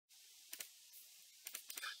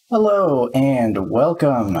Hello and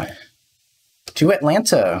welcome to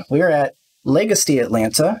Atlanta. We're at Legacy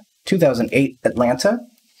Atlanta, 2008 Atlanta,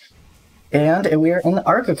 and we are in the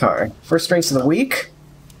ARCA car. First race of the week.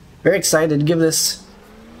 Very excited to give this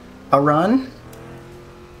a run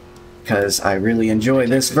because I really enjoy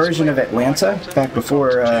this version of Atlanta. Back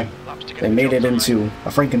before they made it into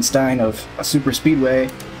a Frankenstein of a super speedway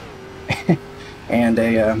and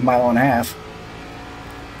a mile and a half.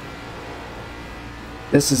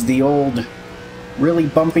 This is the old, really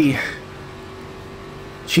bumpy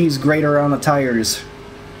cheese grater on the tires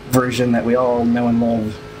version that we all know and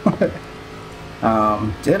love.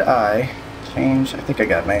 Did I change? I think I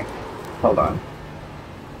got my... Hold on.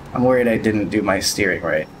 I'm worried I didn't do my steering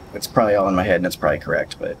right. It's probably all in my head and it's probably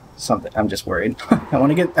correct, but something I'm just worried. I want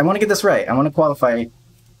to get this right. I want to qualify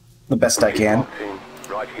the best I can.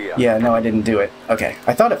 Yeah, no, I didn't do it. Okay,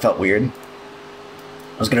 I thought it felt weird.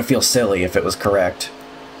 I was gonna feel silly if it was correct.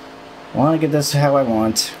 I want to get this how I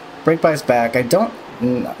want. Brake bias back. I don't...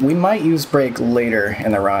 We might use brake later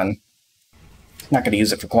in the run. Not going to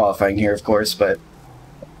use it for qualifying here, of course, but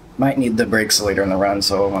might need the brakes later in the run,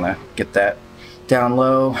 so I want to get that down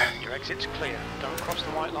low. Your exit's clear. Don't cross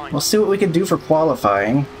the white line. We'll see what we can do for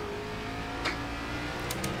qualifying.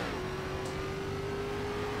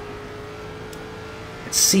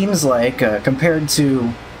 It seems like, compared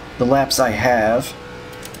to the laps I have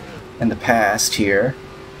in the past here,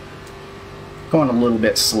 going a little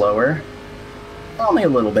bit slower. Only a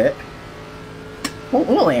little bit.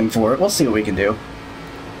 We'll aim for it. We'll see what we can do.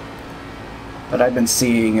 But I've been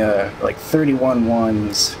seeing like 31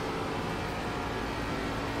 ones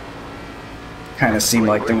kind of seem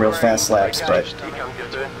like the real fast laps, but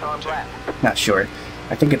not sure.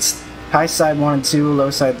 I think it's high side 1 and 2,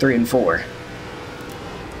 low side 3 and 4.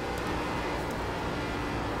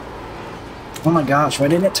 Oh my gosh, why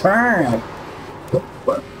didn't it turn?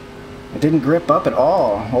 It didn't grip up at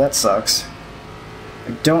all. Well, that sucks.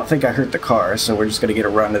 I don't think I hurt the car, so we're just going to get a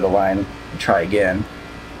run to the line and try again.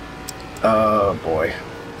 Oh, boy.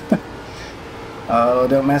 Oh,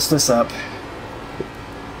 don't mess this up.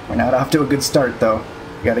 We're not off to a good start, though.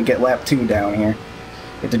 We got to get lap 2 down here.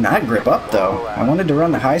 It did not grip up, though. I wanted to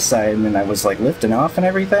run the high side, and I was, like, lifting off and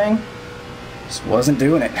everything. Just wasn't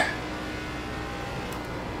doing it.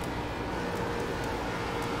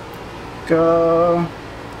 Go...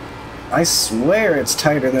 I swear it's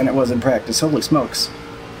tighter than it was in practice. Holy smokes.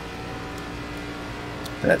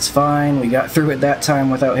 That's fine. We got through it that time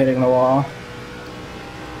without hitting the wall.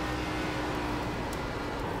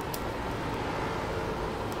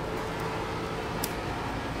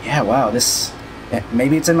 Yeah, wow, this...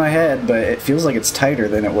 Maybe it's in my head, but it feels like it's tighter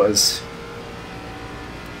than it was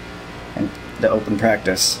in the open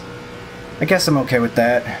practice. I guess I'm okay with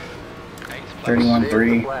that.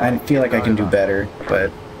 31-3. I feel like I can do better,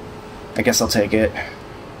 but... I guess I'll take it.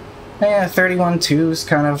 Yeah, 31-2 is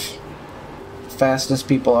kind of fast as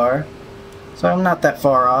people are. So I'm not that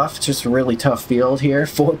far off. It's just a really tough field here.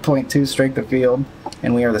 4.2 strength of field.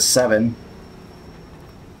 And we are the 7.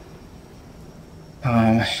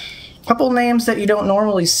 Couple names that you don't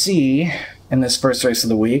normally see in this first race of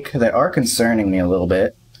the week that are concerning me a little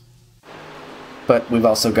bit. But we've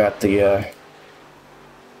also got the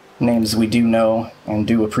names we do know and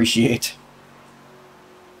do appreciate.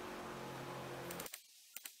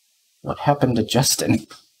 What happened to Justin?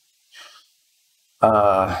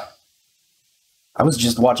 I was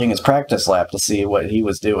just watching his practice lap to see what he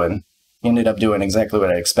was doing. He ended up doing exactly what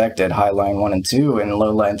I expected. High line 1 and 2 and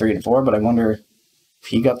low line 3 and 4, but I wonder if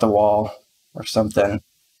he got the wall or something.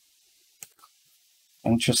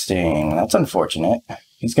 Interesting. That's unfortunate.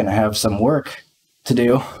 He's going to have some work to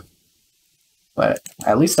do. But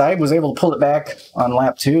at least I was able to pull it back on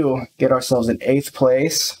lap 2, get ourselves in 8th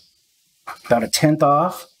place. About a 10th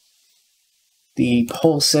off. The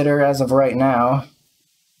pole sitter as of right now,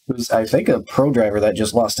 who's I think a pro driver that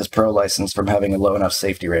just lost his pro license from having a low enough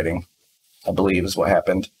safety rating, I believe is what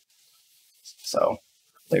happened. So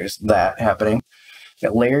there's that happening.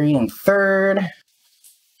 Got Larry in 3rd,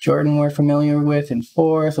 Jordan we're familiar with in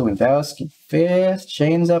 4th, Lewandowski 5th,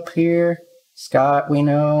 Shane's up here, Scott we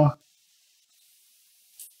know.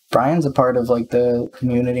 Brian's a part of like the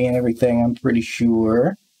community and everything, I'm pretty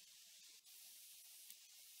sure.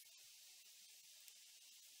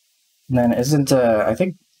 And then isn't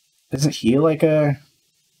he like a,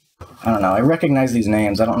 I don't know, I recognize these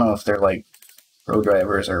names. I don't know if they're like pro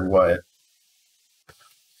drivers or what.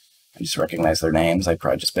 I just recognize their names. I've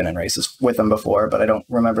probably just been in races with them before, but I don't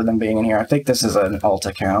remember them being in here. I think this is an alt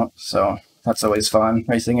account, so that's always fun,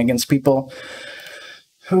 racing against people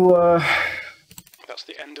who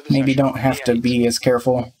maybe don't have to be as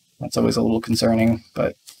careful. That's always a little concerning,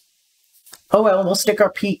 but Oh well, we'll stick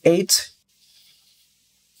our P8.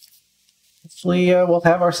 Hopefully we'll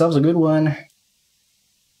have ourselves a good one.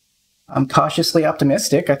 I'm cautiously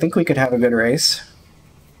optimistic. I think we could have a good race.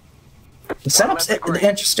 The setup's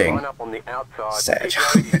interesting. Sag.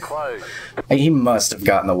 He must have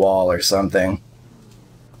gotten the wall or something.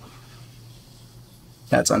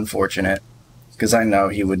 That's unfortunate. Because I know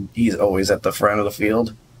he's always at the front of the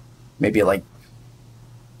field. Maybe like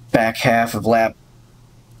back half of lap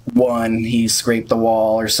 1, he scraped the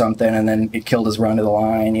wall or something, and then it killed his run to the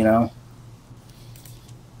line, you know?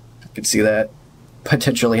 I could see that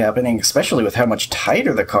potentially happening, especially with how much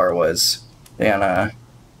tighter the car was than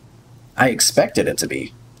I expected it to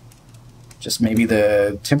be. Just maybe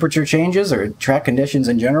the temperature changes or track conditions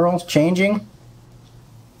in general changing.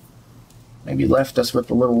 Maybe left us with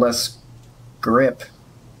a little less grip.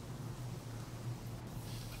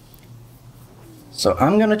 So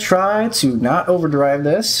I'm going to try to not overdrive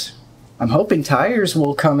this. I'm hoping tires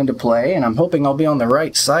will come into play, and I'm hoping I'll be on the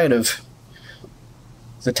right side of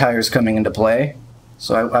the tires coming into play.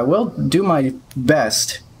 So I will do my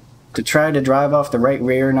best to try to drive off the right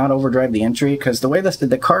rear, not overdrive the entry, because the way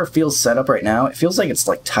the car feels set up right now, it feels like it's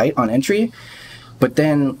like tight on entry, but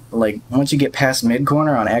then like once you get past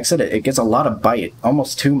mid-corner on exit, it gets a lot of bite,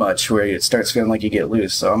 almost too much, where it starts feeling like you get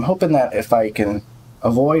loose. So I'm hoping that if I can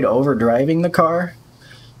avoid overdriving the car,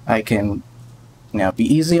 I can be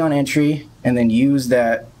easy on entry and then use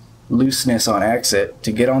that looseness on exit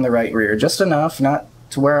to get on the right rear just enough, not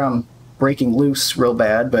to where I'm breaking loose real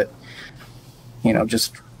bad, but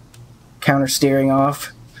just counter steering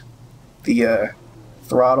off the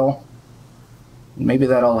throttle. Maybe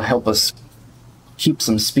that'll help us keep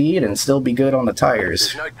some speed and still be good on the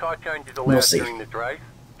tires. We'll see.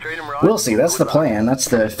 We'll see. That's the plan. That's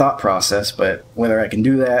the thought process, but whether I can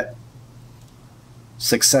do that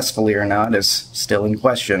successfully or not is still in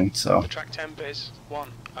question. So track temp is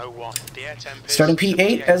 101. The air temp is starting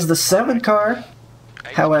P8 as the 7th car,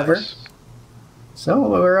 however. So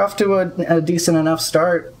we're off to a decent enough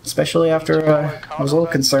start, especially after I was a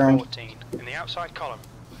little concerned in the outside column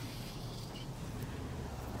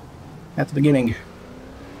at the beginning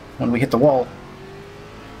when we hit the wall.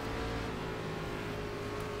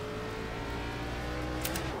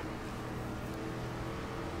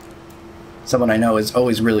 Someone I know is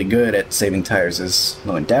always really good at saving tires is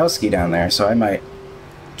Lewandowski down there, so I might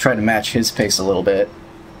try to match his pace a little bit.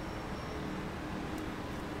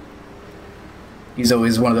 He's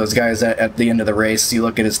always one of those guys that at the end of the race, you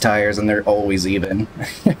look at his tires and they're always even.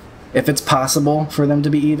 If it's possible for them to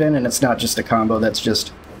be even, and it's not just a combo that's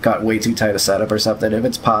just got way too tight a setup or something, if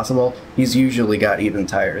it's possible, he's usually got even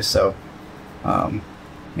tires. So,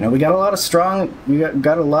 we got a lot of we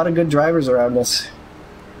got a lot of good drivers around us.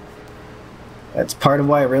 That's part of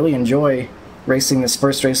why I really enjoy racing this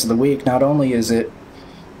first race of the week. Not only is it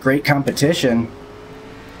great competition,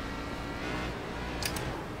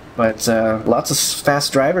 but lots of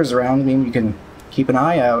fast drivers around. I mean, you can keep an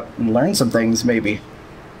eye out and learn some things, maybe.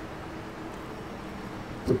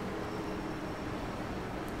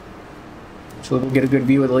 So we'll get a good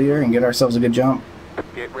view of the leader and get ourselves a good jump.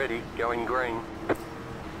 Get ready, going green.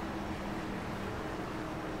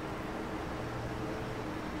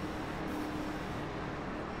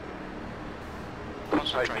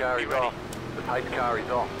 Pace car is off. The pace car is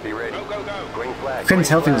off. Be ready. Go, go, go. Green flag. Couldn't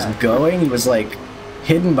tell if he was going. He was like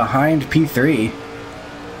hidden behind P3.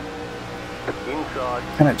 Inside.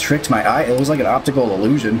 Kind of tricked my eye. It was like an optical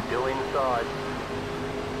illusion. Still inside.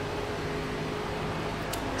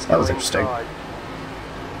 So that was interesting.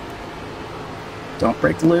 Don't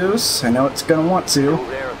break loose. I know it's gonna want to.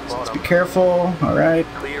 So let's be careful. All right.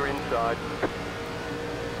 Clear inside.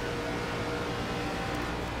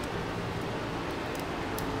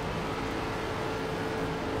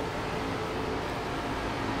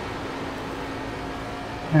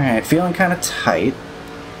 Alright, feeling kind of tight,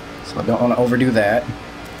 so I don't want to overdo that.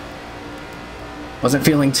 Wasn't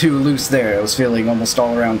feeling too loose there, I was feeling almost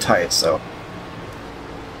all around tight, so.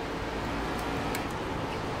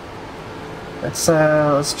 Let's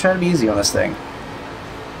try to be easy on this thing.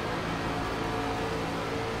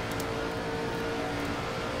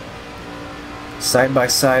 Side by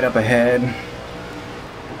side up ahead.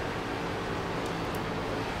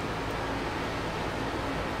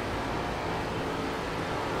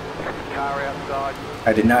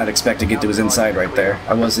 I did not expect to get to his inside right there.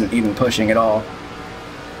 I wasn't even pushing at all.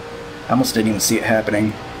 I almost didn't even see it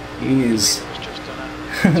happening. He's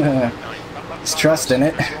he's trusting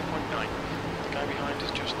it. The guy behind has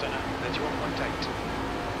just done a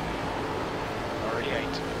 31.8. Already 8.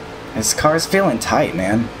 His car's feeling tight,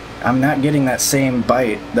 man. I'm not getting that same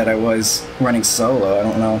bite that I was running solo. I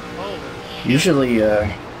don't know Usually,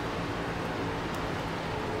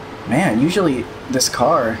 man, usually this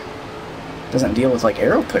car doesn't deal with like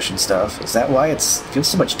aero push and stuff. Is that why it feels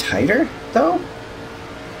so much tighter, though?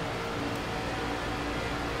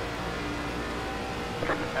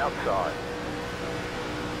 Outside.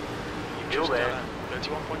 You've Still just there. done a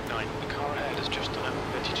 31.9. The car ahead has just done a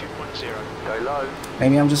 32.0. Go low.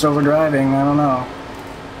 Maybe I'm just overdriving, I don't know.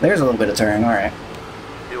 There's a little bit of turn, alright.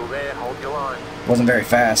 Still there. Hold your line. Wasn't very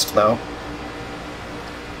fast, though.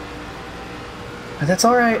 But that's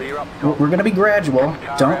alright. Clear up We're top. gonna be gradual.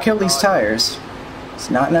 Don't kill these tires. It's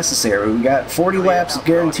not necessary. We got 40 laps of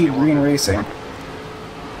guaranteed green racing.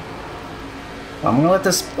 I'm gonna let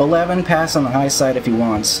this 11 pass on the high side if he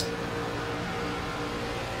wants.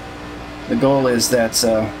 The goal is that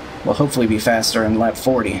we'll hopefully be faster in lap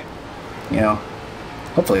 40. You know,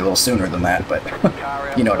 hopefully a little sooner than that, but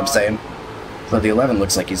you know what I'm saying. So the 11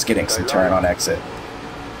 looks like he's getting some turn on exit.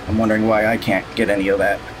 I'm wondering why I can't get any of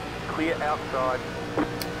that. Clear outside.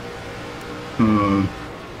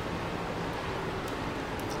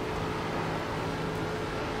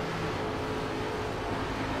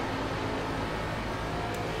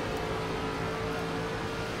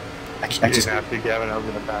 I just have to, Gavin. I was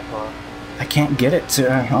gonna back off. I can't get it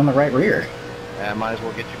to on the right rear. Yeah, might as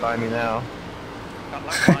well get you by me now. That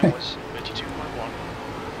lap time was 32.1.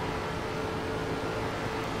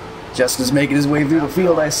 Justin's making his way through the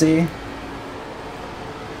field, I see.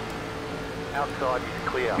 Outside is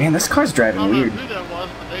clear. Man, this car's driving I don't know weird. who that was,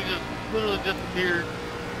 but they just literally disappeared.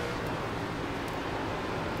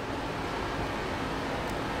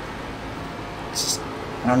 It's just,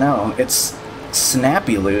 I don't know. It's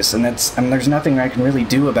snappy loose, and there's nothing I can really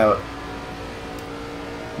do about,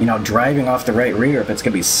 you know, driving off the right rear if it's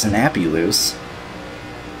gonna be snappy loose.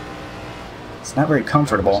 It's not very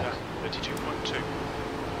comfortable. 32.2.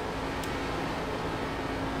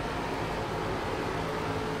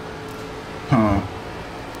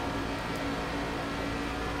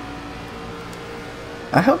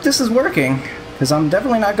 I hope this is working, because I'm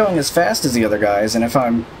definitely not going as fast as the other guys, and if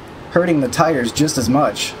I'm hurting the tires just as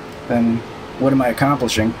much, then what am I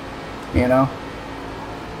accomplishing? You know?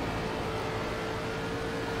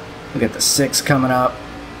 We got the 6 coming up.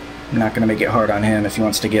 I'm not going to make it hard on him if he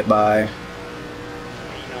wants to get by.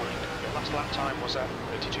 E9. Your last lap time was at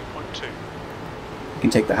 32.2. You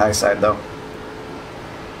can take the high side, though.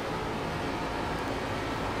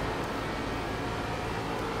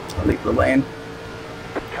 I'll leave the lane.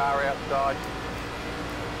 Car outside.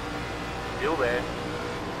 Still there.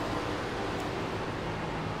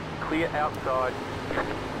 Clear outside.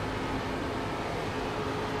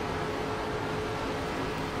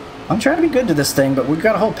 I'm trying to be good to this thing, but we've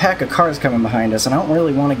got a whole pack of cars coming behind us, and I don't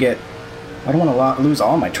really want to get... I don't want to lose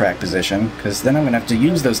all my track position, because then I'm going to have to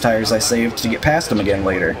use those tires I saved to get past them again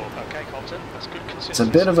later. Okay, Compton, that's good consistency. It's a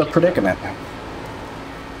bit of a predicament.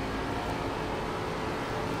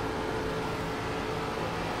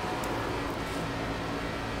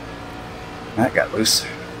 That got loose.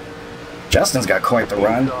 Justin's got quite the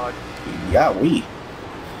run. Inside. Yah-wee.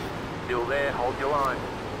 Still there. Hold your line.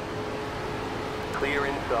 Clear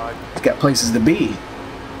inside. He's got places to be.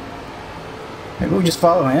 Maybe we just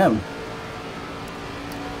follow him.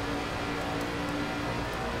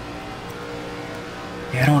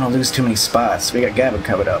 Yeah, I don't want to lose too many spots. We got Gavin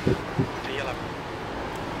covered up. P11.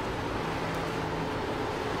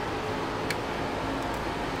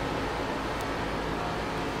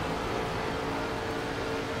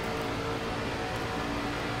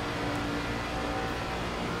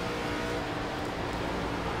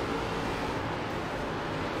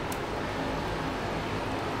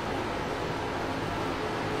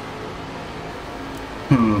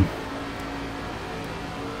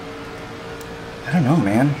 I don't know,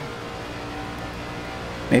 man.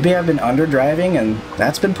 Maybe I've been underdriving and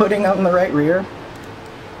that's been putting out in the right rear.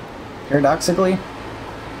 Paradoxically.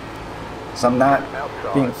 So I'm not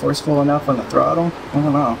Outside. being forceful enough on the throttle. I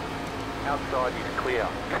don't know. Outside is clear.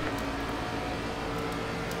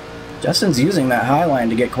 Justin's using that high line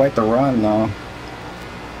to get quite the run, though.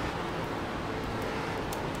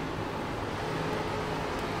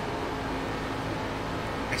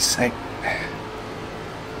 I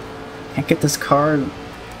can't get this car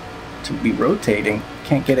to be rotating.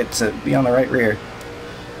 Can't get it to be on the right rear.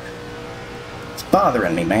 It's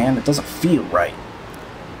bothering me, man. It doesn't feel right.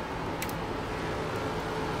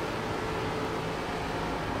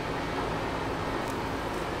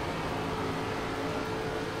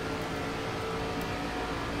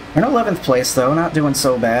 We're in 11th place, though. Not doing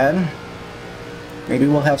so bad. Maybe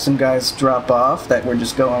we'll have some guys drop off that we're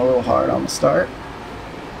just going a little hard on the start.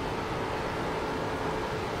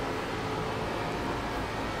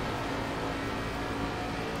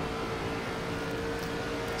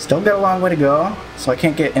 Still got a long way to go, so I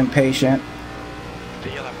can't get impatient. The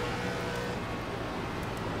yellow.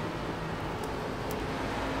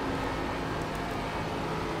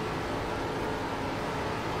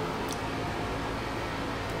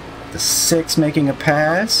 The 6 making a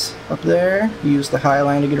pass up there. Use the high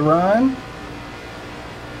line to get a run.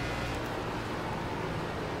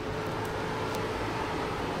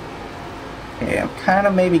 Okay, I'm kind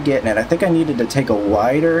of maybe getting it. I think I needed to take a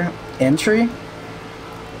wider entry.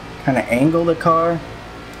 Kind of angle the car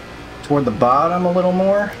toward the bottom a little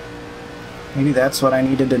more. Maybe that's what I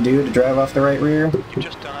needed to do to drive off the right rear. You've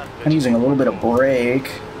just done it. I'm using a little bit of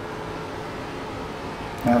brake.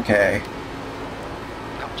 Okay.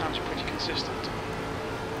 Lap times are pretty consistent.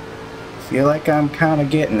 Feel like I'm kind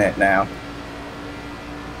of getting it now.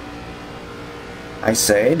 I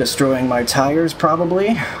say, destroying my tires probably.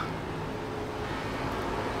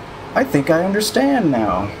 I think I understand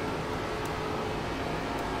now.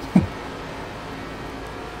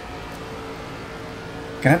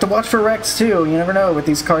 Gonna have to watch for wrecks too. You never know with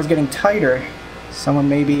these cars getting tighter. Someone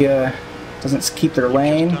maybe doesn't keep their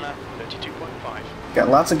lane. Just done it. 32.5. Got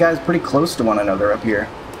lots of guys pretty close to one another up here.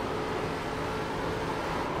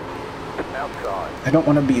 Outside. I don't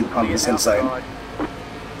want to be on this inside.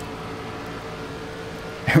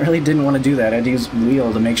 I really didn't want to do that. I had to use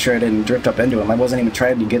wheel to make sure I didn't drift up into him. I wasn't even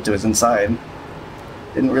trying to get to his inside.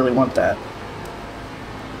 Didn't really want that.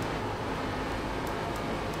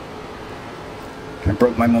 I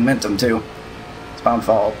broke my momentum too. It's my own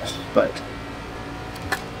fault, but...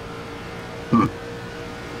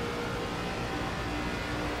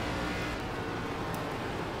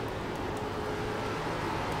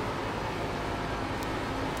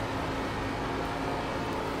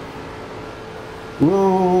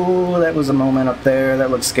 Ooh, that was a moment up there.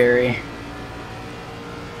 That looked scary.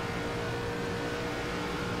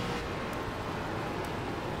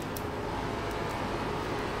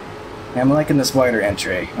 I'm liking this wider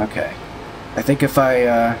entry. Okay. I think if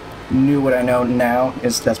I knew what I know now,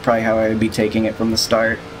 that's probably how I would be taking it from the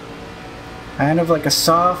start. Kind of like a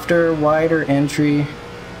softer, wider entry,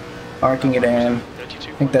 arcing it in. I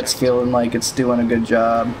think that's feeling like it's doing a good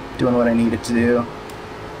job, doing what I need it to do.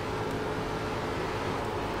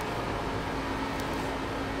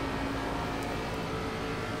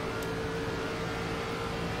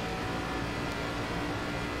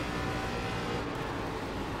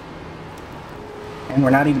 And we're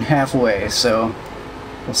not even halfway, so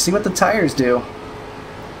we'll see what the tires do.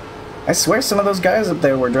 I swear some of those guys up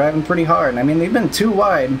there were driving pretty hard. I mean, they've been too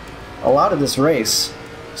wide a lot of this race,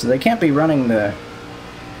 so they can't be running the,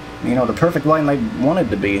 you know, the perfect line they wanted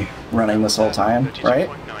to be running this whole time, right?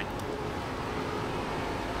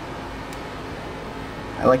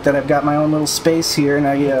 I like that I've got my own little space here, and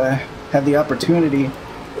I have the opportunity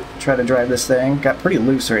to try to drive this thing. Got pretty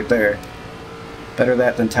loose right there. Better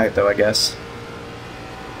that than tight, though, I guess.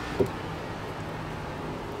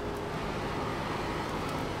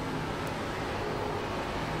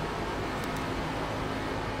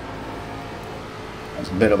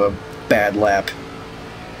 A bit of a bad lap.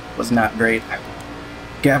 Was not great.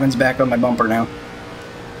 Gavin's back on my bumper now.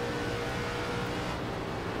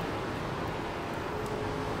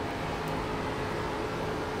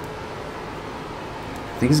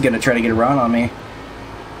 I think he's gonna try to get a run on me.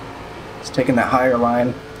 He's taking that higher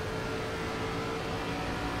line.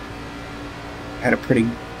 Had a pretty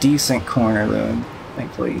decent corner though.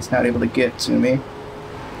 Thankfully he's not able to get to me.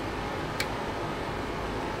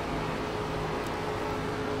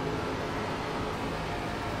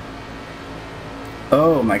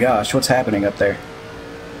 Oh my gosh, what's happening up there?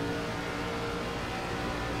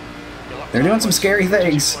 They're doing some scary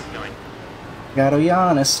things. Gotta be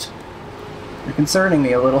honest. They're concerning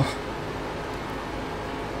me a little.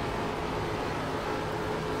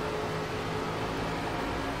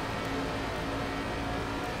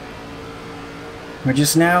 We're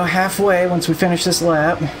just now halfway once we finish this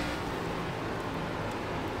lap.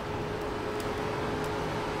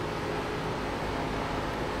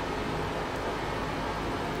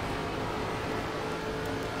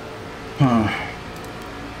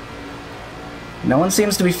 No one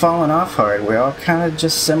seems to be falling off hard. We're all kind of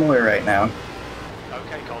just similar right now.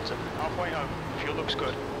 Okay, Colton. Halfway home. Fuel looks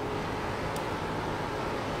good.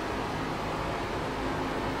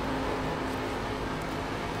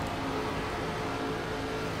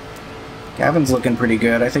 Gavin's looking pretty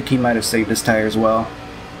good. I think he might have saved his tires well.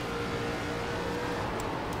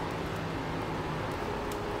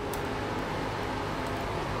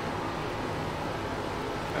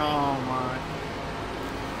 Oh my.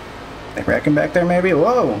 They wrecking back there maybe?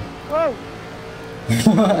 Whoa! Whoa!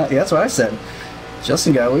 Yeah, that's what I said.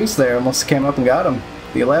 Justin got loose there. Almost came up and got him.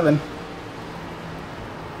 The 11.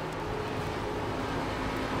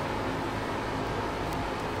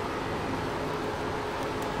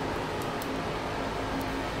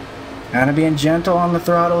 Kind of being gentle on the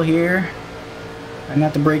throttle here. Try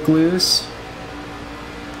not to break loose.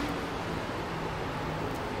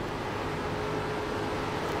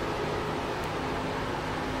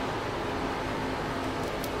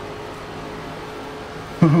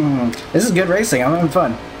 This is good racing. I'm having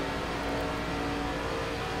fun.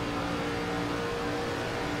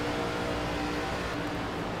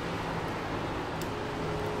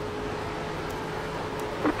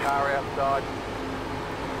 Car outside.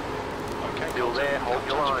 Okay, Still there, hold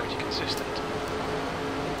your line. Pretty consistent.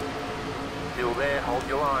 Still there, hold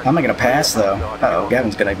your line. How am I going to pass, though? Uh-oh,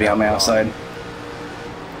 Gavin's going to be on my outside.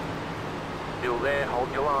 Still there,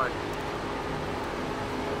 hold your line.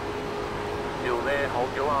 Still there,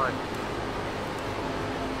 hold your line.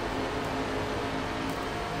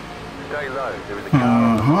 Stay low, there is a car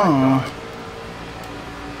on the right side.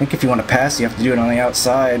 I think if you want to pass, you have to do it on the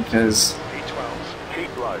outside, because... V12.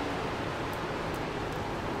 Keep low.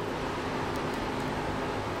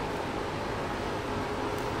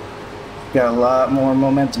 Got a lot more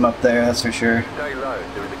momentum up there, that's for sure. Stay low,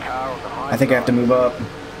 there is a car on the high I think I have to move up.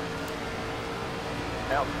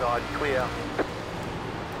 Outside, clear.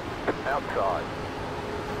 Outside.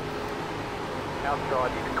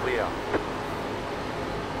 Outside is clear.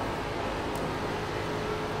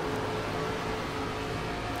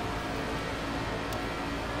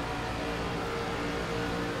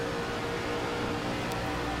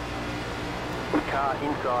 Car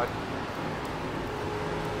inside.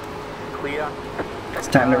 Clear. It's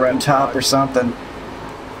time to run top or something.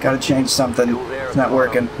 Gotta change something. It's not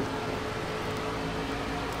working.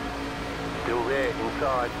 Still there,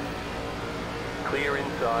 inside. Clear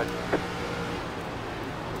inside.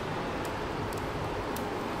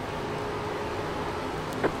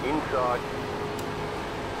 Inside.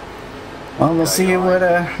 Well, we'll see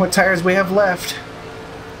what tires we have left.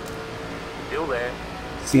 Still there.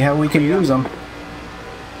 See how we can use them.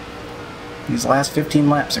 These last 15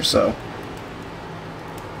 laps or so.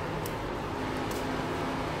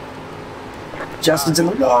 Justin's in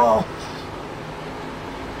the wall.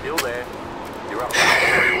 Still there. You're up top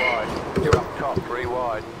 3 wide. You're up top 3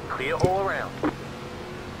 wide. Clear all around.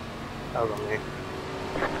 That was on me.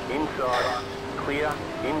 Inside. Clear.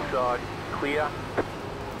 Inside. Clear.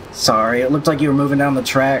 Sorry, it looked like you were moving down the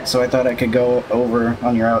track, so I thought I could go over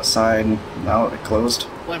on your outside, and now it closed.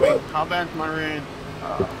 Fleming, how bad's my rain?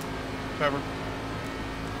 Trevor.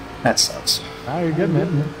 That sucks. Ah, you're good,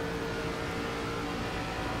 man.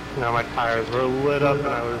 No, my tires were lit up and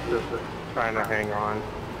I was just trying to hang on.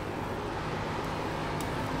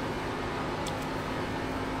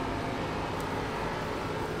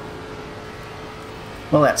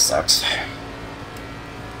 Well, that sucks.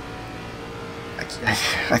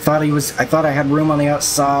 I thought I had room on the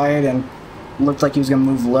outside, and it looked like he was gonna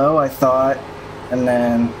move low, I thought, and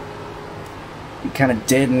then he kind of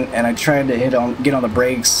didn't, and I tried to get on the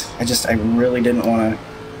brakes. I really didn't want to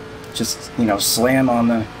just, you know, slam on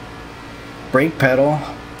the brake pedal,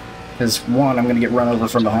 because 1, I'm gonna get run over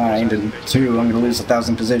from behind, and 2, I'm gonna lose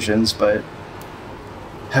 1,000 positions, but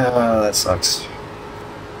that sucks.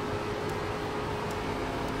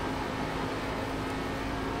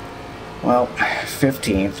 Well,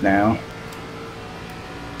 15th now.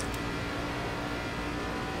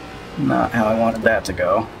 Not how I wanted that to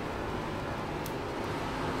go.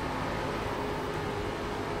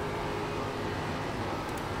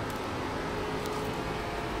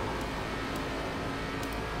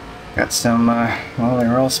 Got some, well,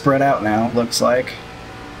 they're all spread out now, it looks like.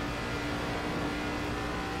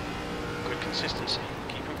 Good consistency.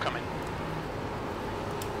 Keep them coming.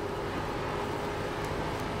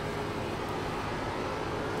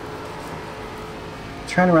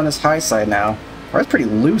 Trying to run this high side now. Or it's pretty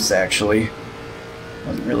loose, actually.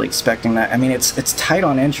 Wasn't really expecting that. I mean, it's tight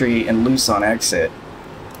on entry and loose on exit.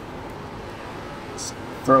 It's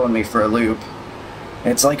throwing me for a loop.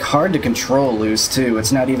 And it's like hard to control loose too.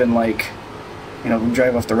 It's not even like, you know,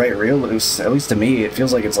 drive off the right real loose. At least to me, it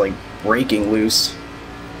feels like it's like breaking loose.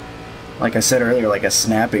 Like I said earlier, like a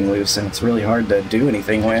snapping loose, and it's really hard to do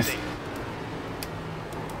anything with.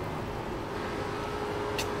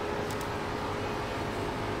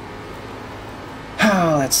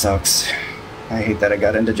 Oh, that sucks. I hate that I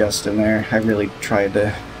got into Justin there. I really tried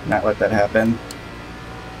to not let that happen.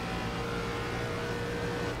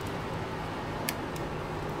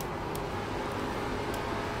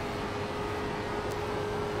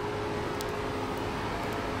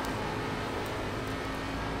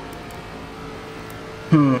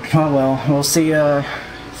 Oh well, we'll see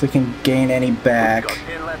if we can gain any back. Got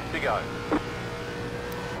 10 laps to go.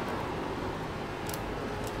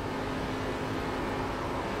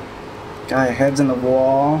 Guy heads in the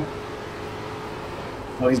wall.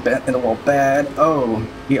 Oh, he's bent in the wall bad. Oh,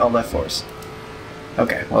 he all left force.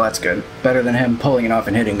 Okay, well that's good. Better than him pulling it off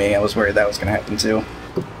and hitting me. I was worried that was gonna happen too.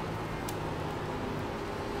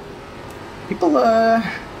 People,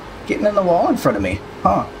 getting in the wall in front of me.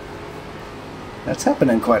 Huh. That's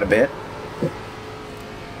happening quite a bit.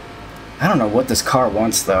 I don't know what this car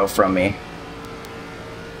wants, though, from me.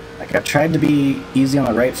 Like, I've tried to be easy on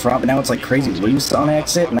the right front, but now it's like crazy loose on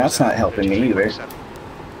exit, and that's not helping me either.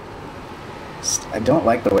 I don't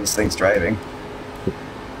like the way this thing's driving.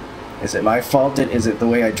 Is it my fault? Is it the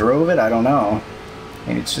way I drove it? I don't know.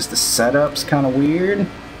 Maybe it's just the setup's kind of weird.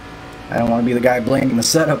 I don't want to be the guy blaming the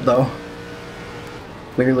setup, though.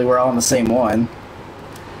 Clearly we're all in the same one.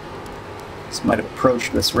 Just might have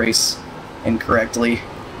approached this race incorrectly.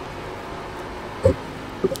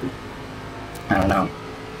 I don't know.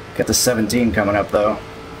 Got the 17 coming up though.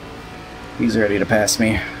 He's ready to pass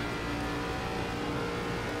me.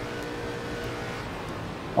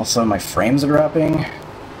 Also my frames are dropping,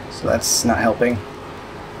 so that's not helping.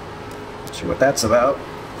 Not sure what that's about.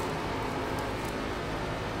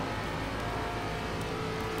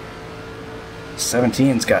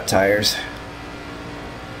 '17's got tires.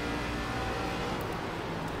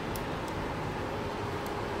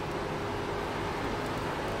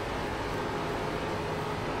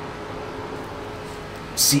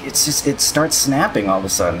 See, it's just, it starts snapping all of a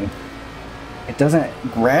sudden. It doesn't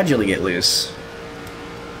gradually get loose.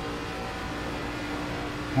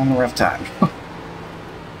 I'm having a rough time.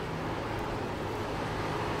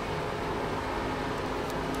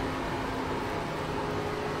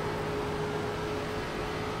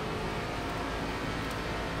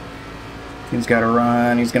 He's got to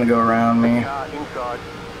run. He's going to go around me. Car inside.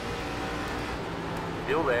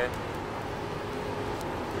 Still there.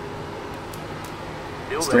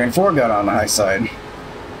 Still 3 and 4 got on the high side.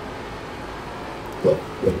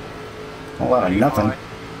 A lot of nothing.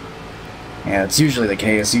 Yeah, it's usually the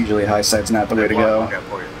case. Usually high side's not the way to go.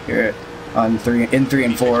 Here on 3 and 4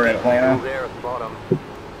 at Still Atlanta. there at the bottom.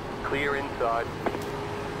 Clear inside.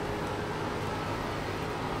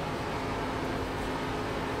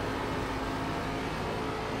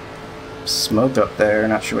 Smoke up there.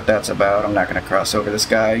 Not sure what that's about. I'm not going to cross over this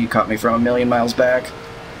guy. He caught me from a million miles back.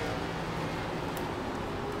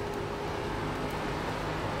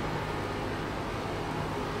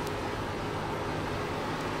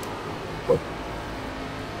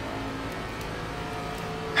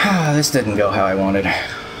 This didn't go how I wanted.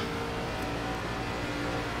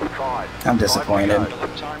 5. I'm disappointed. The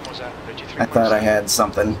lap time was at 33.7. I thought I had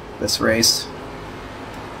something this race.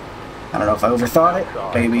 I don't know if I overthought it.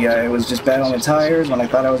 Maybe I was just bad on the tires when I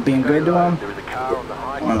thought I was being good to him. There is a car on the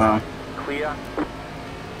high I don't know. side. Clear.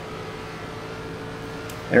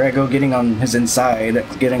 There I go getting on his inside,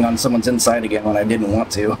 getting on someone's inside again when I didn't want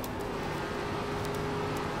to.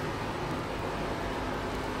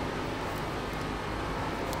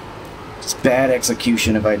 Just bad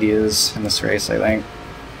execution of ideas in this race, I think.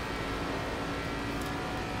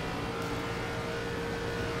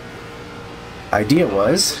 Idea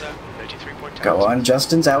was, go on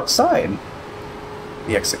Justin's outside.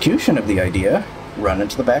 The execution of the idea, run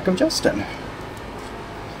into the back of Justin.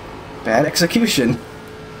 Bad execution.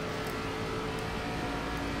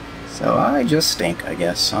 So I just stink, I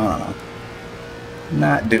guess. I don't know.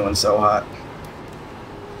 Not doing so hot.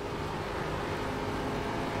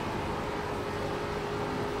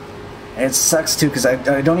 It sucks too, because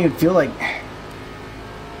I don't even feel like...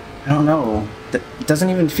 I don't know. It doesn't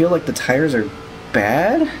even feel like the tires are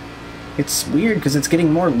bad. It's weird, because it's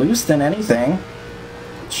getting more loose than anything.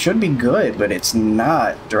 It should be good, but it's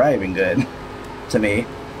not driving good to me.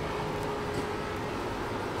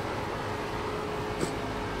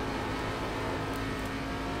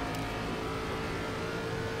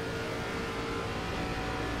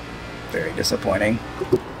 Very disappointing.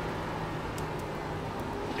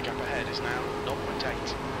 The gap ahead is now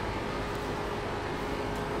 0.8.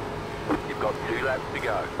 You've got 2 laps to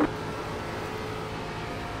go.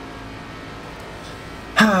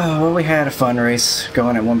 Well, we had a fun race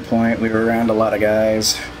going at one point. We were around a lot of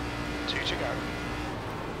guys. 2 to go.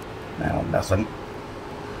 Now, nothing.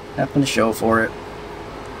 Nothing to show for it.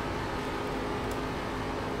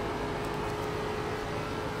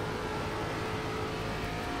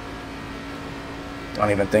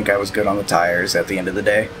 Don't even think I was good on the tires at the end of the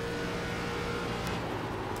day.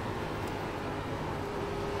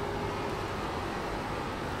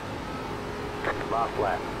 Last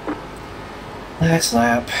lap. Last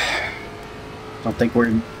lap. Don't think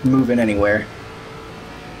we're moving anywhere.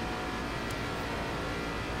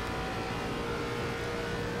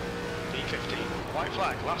 D15, white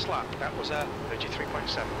flag, last lap. That was a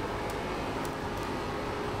 33.7.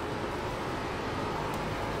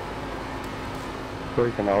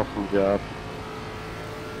 Freaking awesome job.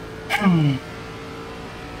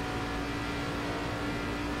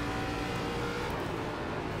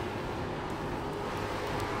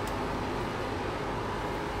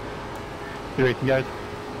 You racing, guys?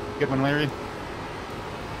 Good one, Larry.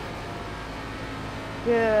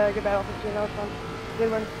 Yeah, good battle 15, that was fun.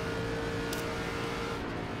 Good one.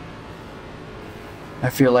 I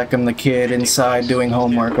feel like I'm the kid inside doing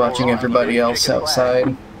homework, watching everybody else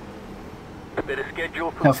outside. Bit of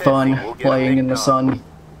schedule from Have fun testing, we'll get a playing big in the knock. sun.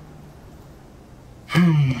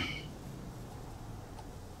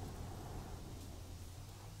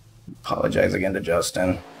 Apologize again to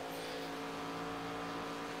Justin.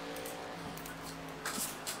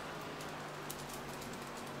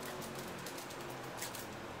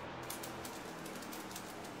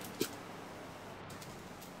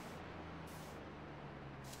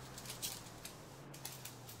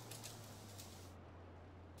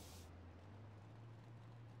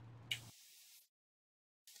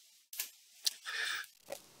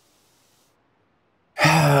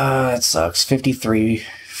 That sucks. 53,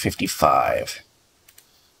 55.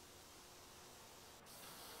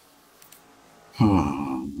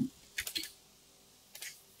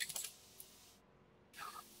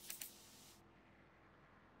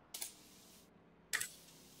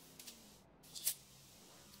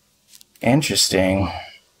 Interesting.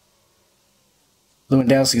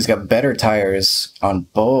 Lewandowski's got better tires on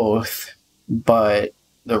both, but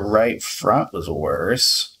the right front was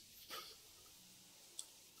worse.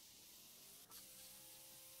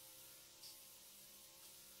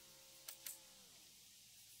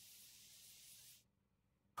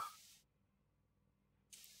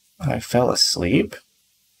 I fell asleep.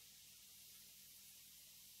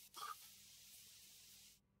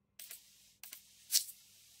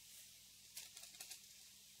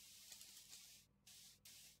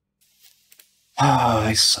 Ah,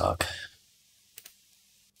 I suck.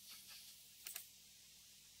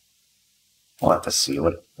 We'll have to see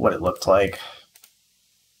what it looked like.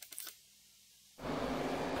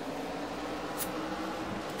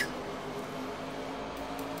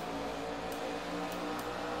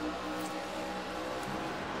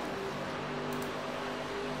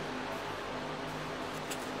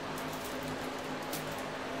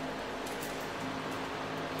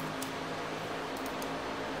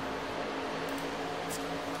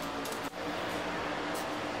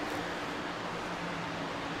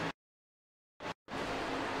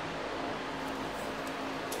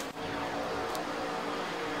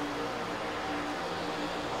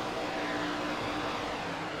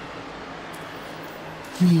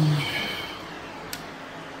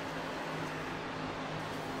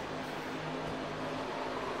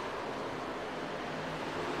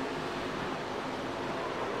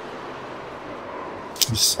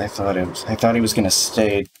 I thought he was gonna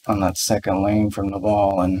stay on that second lane from the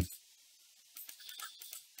wall, and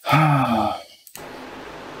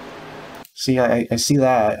see, I see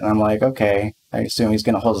that, and I'm like, okay, I assume he's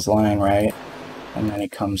gonna hold his line, right? And then he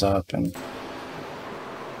comes up and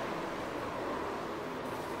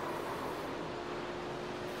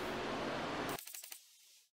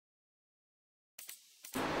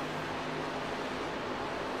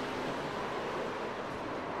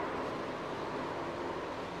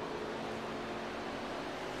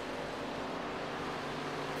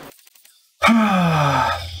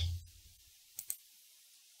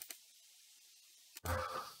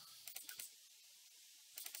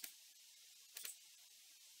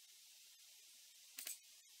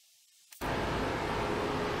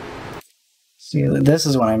see, this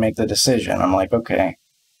is when I make the decision. I'm like, okay,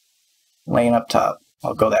 lane up top.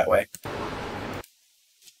 I'll go that way.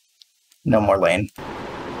 No more lane.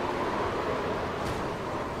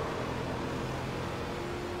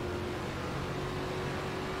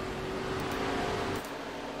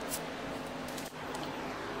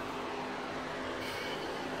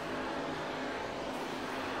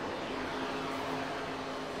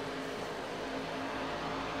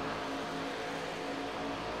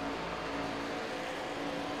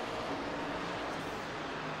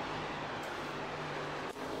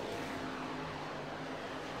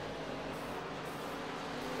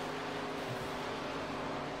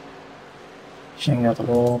 Shooting out the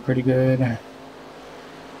wall pretty good.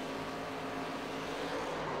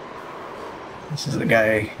 This is the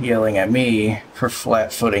guy yelling at me for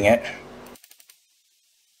flat-footing it.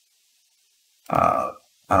 I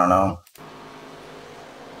don't know.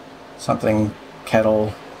 Something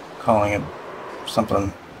kettle, calling it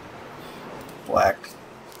something black.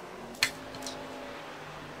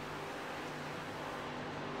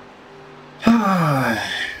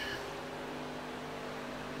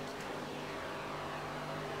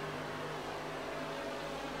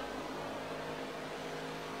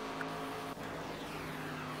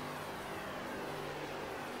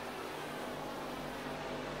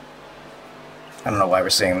 I don't know why we're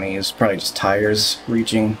saying these. Probably just tires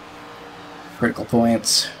reaching critical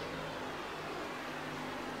points.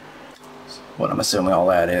 What I'm assuming all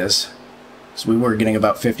that is. So we were getting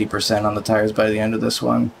about 50% on the tires by the end of this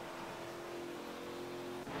one.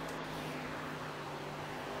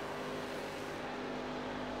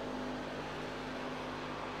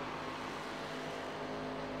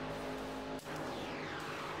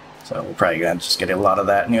 So we're probably going to just get a lot of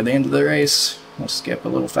that near the end of the race. We'll skip a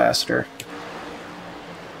little faster.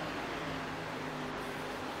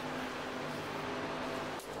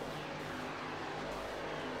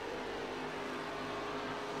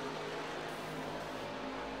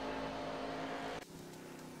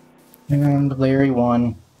 And Larry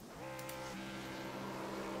won.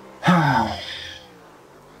 I'm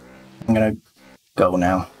gonna go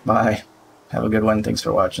now. Bye. Have a good one. Thanks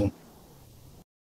for watching.